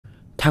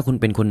ถ้าคุณ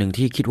เป็นคนหนึ่ง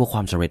ที่คิดว่าคว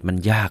ามสำเร็จมัน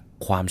ยาก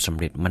ความสำ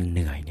เร็จมันเห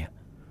นื่อยเนี่ย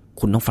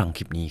คุณต้องฟังค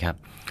ลิปนี้ครับ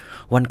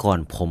วันก่อน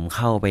ผมเ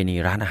ข้าไปใน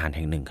ร้านอาหารแ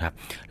ห่งหนึ่งครับ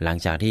หลัง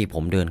จากที่ผ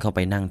มเดินเข้าไป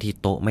นั่งที่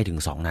โต๊ะไม่ถึง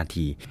2นา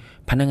ที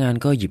พนักงาน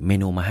ก็หยิบเม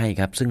นูมาให้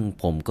ครับซึ่ง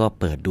ผมก็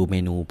เปิดดูเม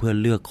นูเพื่อ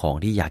เลือกของ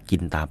ที่อยากกิ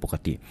นตามปก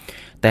ติ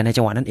แต่ใน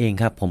จังหวะนั้นเอง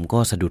ครับผมก็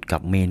สะดุดกั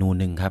บเมนู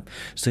นึงครับ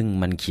ซึ่ง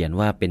มันเขียน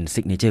ว่าเป็นซิ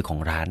กเนเจอร์ของ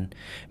ร้าน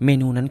เม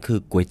นูนั้นคือ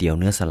ก๋วยเตี๋ยว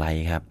เนื้อสไล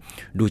ด์ครับ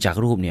ดูจาก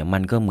รูปเนี่ยมั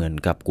นก็เหมือน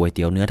กับก๋วยเ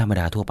ตี๋ยวเนื้อธรรม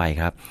ดาทั่วไป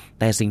ครับ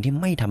แต่สิ่งที่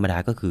ไม่ธรรมดา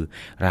ก็คือ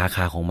ราค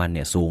าของมันเ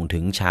นี่ยสูงถึ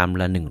งชาม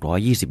ละ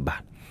120 บา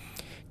ท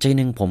ใจห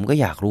นึ่งผมก็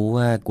อยากรู้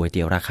ว่าก๋วยเ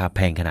ตี๋ยวราคาแพ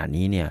งขนาด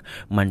นี้เนี่ย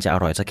มันจะอ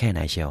ร่อยสักแค่ไหน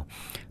เชียว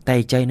แต่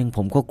อีกใจหนึ่งผ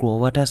มก็กลัว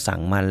ว่าถ้าสั่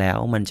งมาแล้ว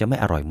มันจะไม่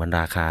อร่อยเหมือน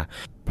ราคา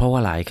เพราะว่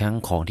าหลายครั้ง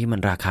ของที่มัน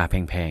ราคาแ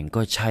พงๆ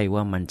ก็ใช่ว่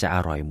ามันจะอ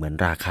ร่อยเหมือน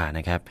ราคาน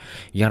ะครับ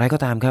อย่างไรก็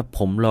ตามครับผ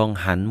มลอง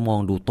หันมอง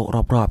ดูโต๊ะ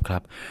รอบๆครั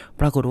บ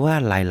ปรากฏว่า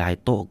หลาย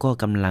ๆโต๊ะก็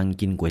กำลัง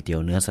กินก๋วยเตี๋ย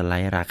วเนื้อสไล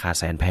ด์ราคา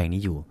แสนแพง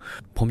นี้อยู่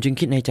ผมจึง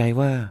คิดในใจ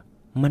ว่า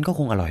มันก็ค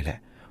งอร่อยแหละ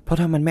เพราะ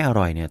ถ้ามันไม่อ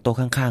ร่อยเนี่ยโต๊ะ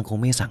ข้างๆคง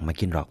ไม่สั่งมา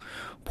กินหรอก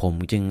ผม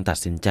จึงตัด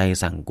สินใจ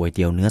สั่งก๋วยเ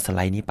ตี๋ยวเนื้อสไล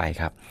ด์นี้ไป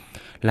ครับ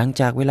หลัง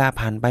จากเวลา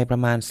ผ่านไปปร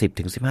ะมาณ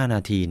 10-15 น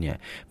าทีเนี่ย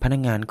พนั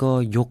กงานก็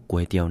ยกก๋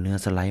วยเตี๋ยวเนื้อ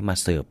สไลด์มา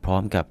เสิร์ฟพร้อ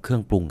มกับเครื่อ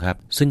งปรุงครับ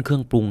ซึ่งเครื่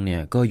องปรุงเนี่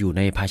ยก็อยู่ใ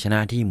นภาชนะ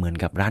ที่เหมือน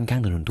กับร้านข้า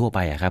งถนนทั่วไป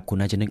อะครับคุณ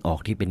น่าจะนึกออก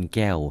ที่เป็นแ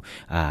ก้ว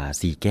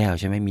4 แก้ว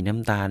ใช่ไหมมีน้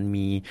ำตาล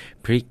มี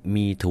พริก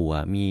มีถั่ว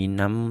มี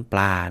น้ำปล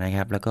านะค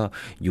รับแล้วก็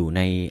อยู่ใน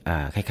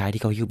คล้ายๆ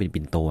ที่เขาหิ้วเป็น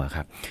ปิ่นโตค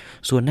รับ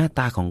ส่วนหน้าต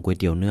าของก๋วย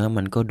เตี๋ยวเนื้อ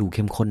มันก็ดูเ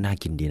ข้มข้นน่า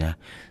กินดีนะ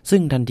ซึ่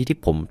งทันทีที่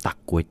ผมตัก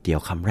ก๋วยเตี๋ยว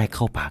คำแรกเ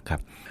ข้าปากครั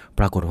บ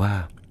ปรากฏว่า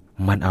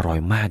มันอร่อย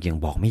มากอย่าง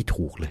บอกไม่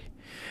ถูกเลย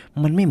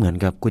มันไม่เหมือน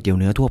กับก๋วยเตี๋ยว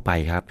เนื้อทั่วไป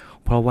ครับ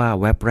เพราะว่า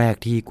แวบแรก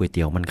ที่ก๋วยเ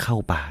ตี๋ยวมันเข้า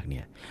ปากเ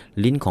นี่ย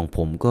ลิ้นของผ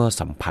มก็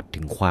สัมผัสถึ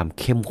งความ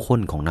เข้มข้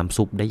นของน้ำ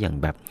ซุปได้อย่าง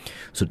แบบ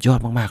สุดยอด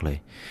มากๆเลย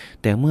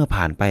แต่เมื่อ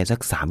ผ่านไปสัก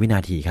3 วินา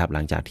ทีครับห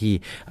ลังจากที่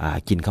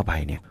กินเข้าไป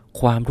เนี่ย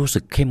ความรู้สึ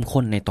กเข้ม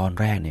ข้นในตอน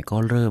แรกเนี่ยก็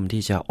เริ่ม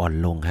ที่จะอ่อน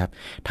ลงครับ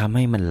ทำใ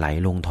ห้มันไหล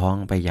ลงท้อง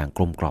ไปอย่างก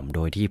ลมกล่อมโด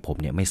ยที่ผม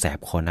เนี่ยไม่แสบ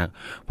คอนัก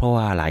เพราะ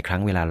ว่าหลายครั้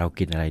งเวลาเรา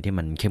กินอะไรที่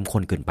มันเข้มข้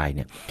นเกินไปเ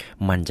นี่ย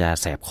มันจะ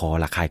แสบคอ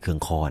ระคายเคือง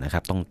คอนะครั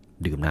บต้อง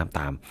ดื่มน้ำต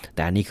ามแ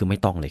ต่อันนี้คือไม่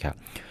ต้องเลยครับ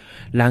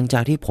หลังจา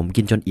กที่ผม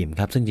กินจนอิ่ม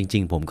ครับซึ่งจริ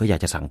งๆผมก็อยาก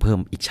จะสั่งเพิ่ม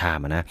อีกชาม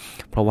นะ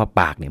เพราะว่า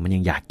ปากเนี่ยมันยั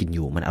งอยากกินอ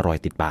ยู่มันอร่อย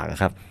ติดปาก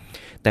ครับ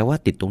แต่ว่า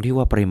ติดตรงที่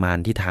ว่าปริมาณ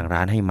ที่ทางร้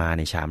านให้มาใ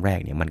นชามแรก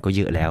เนี่ยมันก็เ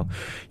ยอะแล้ว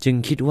จึง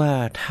คิดว่า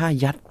ถ้า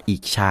ยัดอี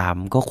กชาม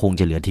ก็คง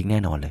จะเหลือทิ้งแน่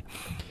นอนเลย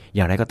อ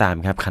ย่างไรก็ตาม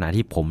ครับขณะ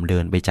ที่ผมเดิ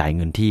นไปจ่ายเ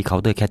งินที่เคา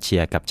น์เตอร์แคชเชี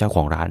ยร์กับเจ้าข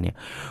องร้านเนี่ย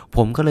ผ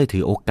มก็เลยถื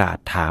อโอกาส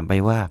ถามไป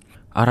ว่า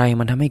อะไร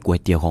มันทำให้ก๋วย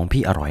เตี๋ยวของ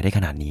พี่อร่อยได้ข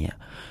นาดนี้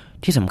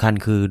ที่สำคัญ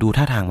คือดู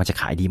ท่าทางมันจะ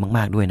ขายดีม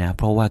ากๆด้วยนะเ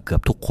พราะว่าเกือ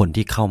บทุกคน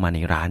ที่เข้ามาใน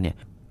ร้านเนี่ย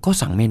ก็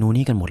สั่งเมนู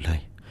นี้กันหมดเล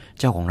ย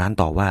เจ้าของร้าน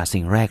ตอบว่า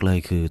สิ่งแรกเลย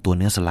คือตัวเ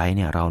นื้อสไลด์เ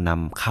นี่ยเราน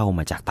ำเข้าม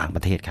าจากต่างป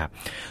ระเทศครับ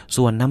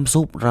ส่วนน้ำ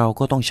ซุปเรา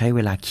ก็ต้องใช้เว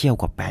ลาเคี่ยว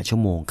กว่า8 ชั่ว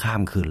โมงข้า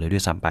มคืนเลยด้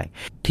วยซ้ำไป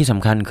ที่ส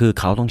ำคัญคือ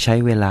เขาต้องใช้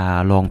เวลา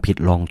ลองผิด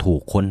ลองถู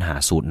กค้นหา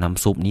สูตรน้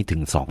ำซุปนี้ถึ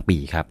ง2 ปี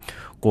ครับ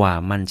กว่า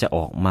มันจะอ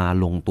อกมา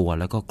ลงตัว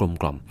แล้วก็กลม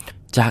กล่อม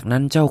จากนั้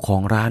นเจ้าขอ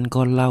งร้าน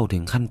ก็เล่าถึ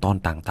งขั้นตอน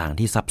ต่างๆ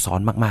ที่ซับซ้อน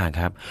มาก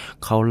ๆครับ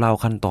เขาเล่า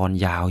ขั้นตอน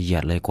ยาวเหยีย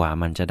ดเลยกว่า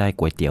มันจะได้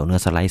ก๋วยเตี๋ยวเนื้อ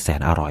สไลด์แส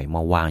นอร่อยม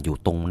าวางอยู่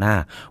ตรงหน้า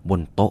บ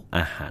นโต๊ะอ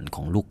าหารข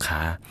องลูกค้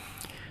า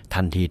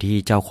ทันทีที่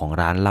เจ้าของ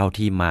ร้านเล่า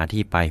ที่มา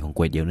ที่ไปของ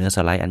ก๋วยเตี๋ยวเนื้อส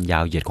ไลด์อันยา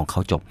วเหยียดของเขา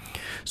จบ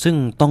ซึ่ง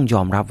ต้องย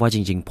อมรับว่าจ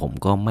ริงๆผม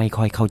ก็ไม่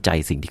ค่อยเข้าใจ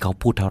สิ่งที่เขา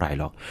พูดเท่าไหร่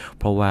หรอก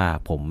เพราะว่า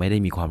ผมไม่ได้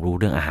มีความรู้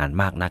เรื่องอาหาร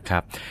มากนักครั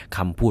บค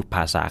ำพูดภ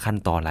าษาขั้น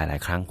ตอนหลาย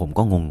ๆครั้งผม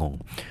ก็งง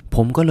ๆผ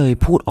มก็เลย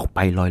พูดออกไป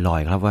ลอ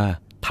ยๆครับว่า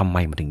ทำไม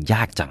มันถึงย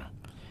ากจัง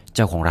เ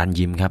จ้าของร้าน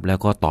ยิ้มครับแล้ว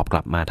ก็ตอบก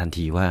ลับมาทัน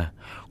ทีว่า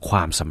คว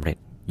ามสำเร็จ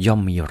ย่อม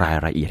มีราย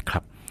ละเอียดค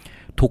รับ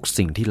ทุก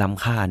สิ่งที่ล้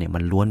ำค่าเนี่ยมั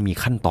นล้วนมี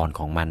ขั้นตอนข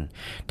องมัน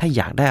ถ้าอ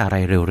ยากได้อะไร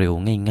เร็ว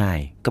ๆง่าย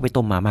ๆก็ไป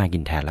ต้มมาม่ากิ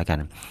นแทนแล้วกัน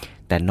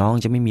แต่น้อง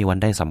จะไม่มีวัน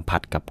ได้สัมผั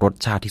สกับรส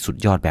ชาติที่สุด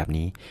ยอดแบบ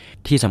นี้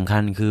ที่สำคั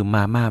ญคือม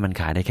าม่ามัน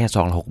ขายได้แค่ซ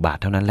องละ6 บาท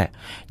เท่านั้นแหละ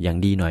อย่าง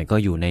ดีหน่อยก็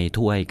อยู่ใน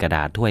ถ้วยกระด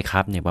าษถ้วยคั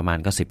พเนี่ยประมาณ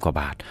ก็10 กว่า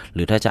บาทห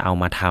รือถ้าจะเอา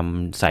มาท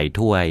ำใส่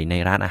ถ้วยใน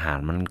ร้านอาหาร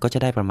มันก็จะ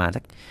ได้ประมาณ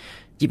สัก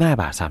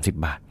25 บาท30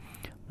 บาท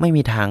ไม่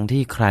มีทาง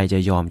ที่ใครจะ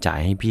ยอมจ่าย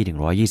ให้พี่ถึง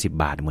120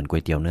 บาทเหมือนก๋ว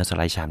ยเตี๋ยวเนื้อสไ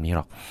ลด์ชามนี้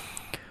หรอก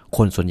ค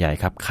นส่วนใหญ่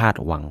ครับคาด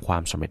หวังควา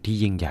มสำเร็จที่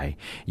ยิ่งใหญ่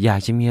อยาก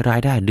จะมีรา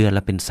ยได้เดือนล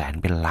ะเป็นแสน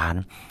เป็นล้าน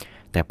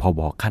แต่พอ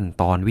บอกขั้น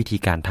ตอนวิธี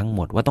การทั้งหม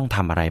ดว่าต้องท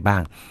ำอะไรบ้า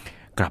ง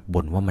กลับ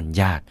บ่นว่ามัน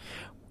ยาก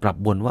กลับ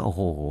บ่นว่าโอ้โ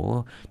ห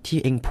ที่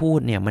เองพูด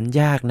เนี่ยมัน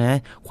ยากนะ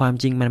ความ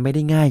จริงมันไม่ไ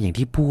ด้ง่ายอย่าง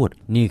ที่พูด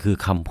นี่คือ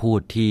คำพูด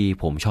ที่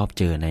ผมชอบ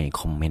เจอใน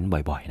คอมเมนต์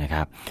บ่อยๆนะค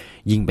รับ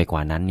ยิ่งไปกว่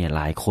านั้นเนี่ยห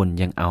ลายคน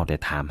ยังเอาแต่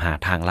ถามหา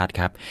ทางลัด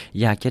ครับ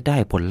อยากจะได้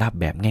ผลลัพธ์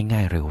แบบง่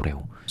ายๆเร็ว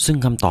ๆซึ่ง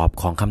คำตอบ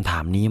ของคำถา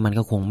มนี้มัน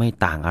ก็คงไม่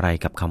ต่างอะไร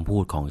กับคำพู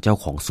ดของเจ้า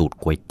ของสูตร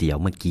ก๋วยเตี๋ยว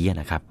เมื่อกี้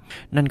นะครับ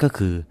นั่นก็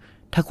คือ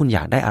ถ้าคุณอย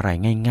ากได้อะไร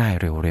ง่าย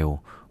ๆเร็ว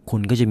ๆคุ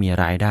ณก็จะมี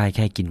รายได้แ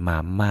ค่กินมา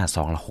ม่าซ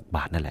องละ6 บ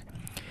าทนั่นแหละ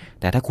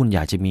แต่ถ้าคุณอย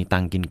ากจะมีตั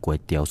งกินก๋วย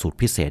เตี๋ยวสูตร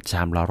พิเศษช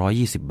ามละ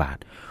120 บาท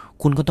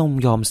คุณก็ต้อง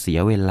ยอมเสีย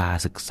เวลา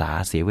ศึกษา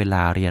เสียเวล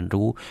าเรียน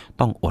รู้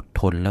ต้องอด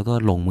ทนแล้วก็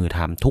ลงมือท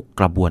ำทุก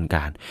กระบวนก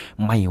าร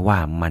ไม่ว่า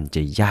มันจ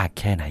ะยาก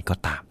แค่ไหนก็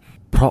ตาม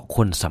เพราะค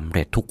นสำเ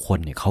ร็จทุกคน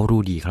เนี่ยเขา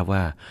รู้ดีครับ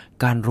ว่า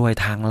การรวย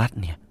ทางลัด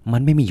เนี่ย มั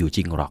นไม่มีอยู่จ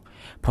ริงหรอก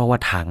เพราะว่า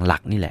ทางหลั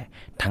กนี่แหละ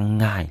ทั้ง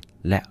ง่าย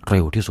และเ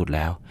ร็วที่สุดแ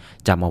ล้ว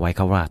จำเอาไว้ค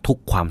รับว่าทุก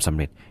ความสำ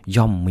เร็จ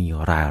ย่อมมี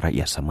รายละเ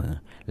อียดเสมอ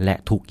และ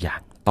ทุกอย่าง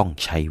ต้อง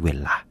ใช้เว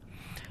ลา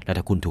และ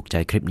ถ้าคุณถูกใจ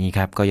คลิปนี้ค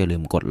รับก็อย่าลื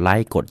มกดไล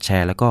ค์กดแช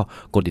ร์แล้วก็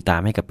กดติดตา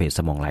มให้กับเพจส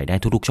มองไหลได้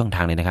ทุกๆช่องท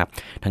างเลยนะครับ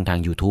ทั้งทาง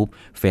YouTube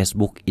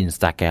Facebook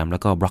Instagram แล้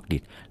วก็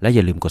Blogdit และอ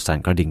ย่าลืมกดสั่น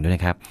กระดิ่งด้วยน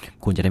ะครับ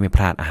คุณจะได้ไม่พ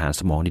ลาดอาหาร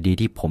สมองดีๆ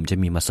ที่ผมจะ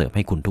มีมาเสิร์ฟใ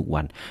ห้คุณทุก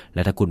วันแล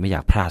ะถ้าคุณไม่อย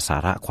ากพลาดสา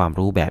ระความ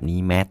รู้แบบนี้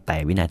แม้แต่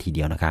วินาทีเ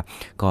ดียวนะครับ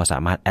ก็สา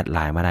มารถแอดไล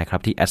น์มาได้ครั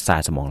บที่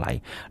สมองไหล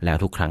แล้ว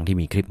ทุกครั้งที่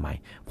มีคลิปใหม่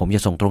ผมจะ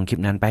ส่งตรงคลิ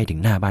ปนั้นไปถึง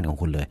หน้าบ้านของ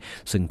คุณเลย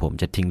ซึ่งผม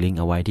จะทิ้งลิงก์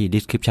เอาไว้ที่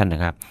description น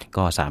ะครับ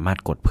ก็สามารถ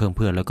กดเพิ่มเ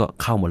พื่อนแล้วก็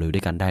เข้ามาเลยด้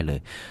วยกันได้เลย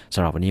ส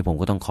ำหรับวันนี้ผม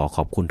ก็ต้องข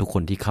อบคุณทุกค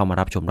นที่เข้ามา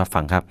รับชมรับฟั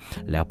งครับ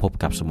แล้วพบ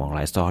กับสมองไหล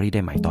สตอรี่ไ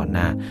ด้ใหม่ตอนห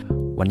น้า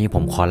วันนี้ผ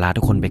มขอลา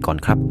ทุกคนไปก่อน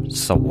ครับ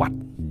สวัส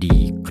ดี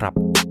ครั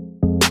บ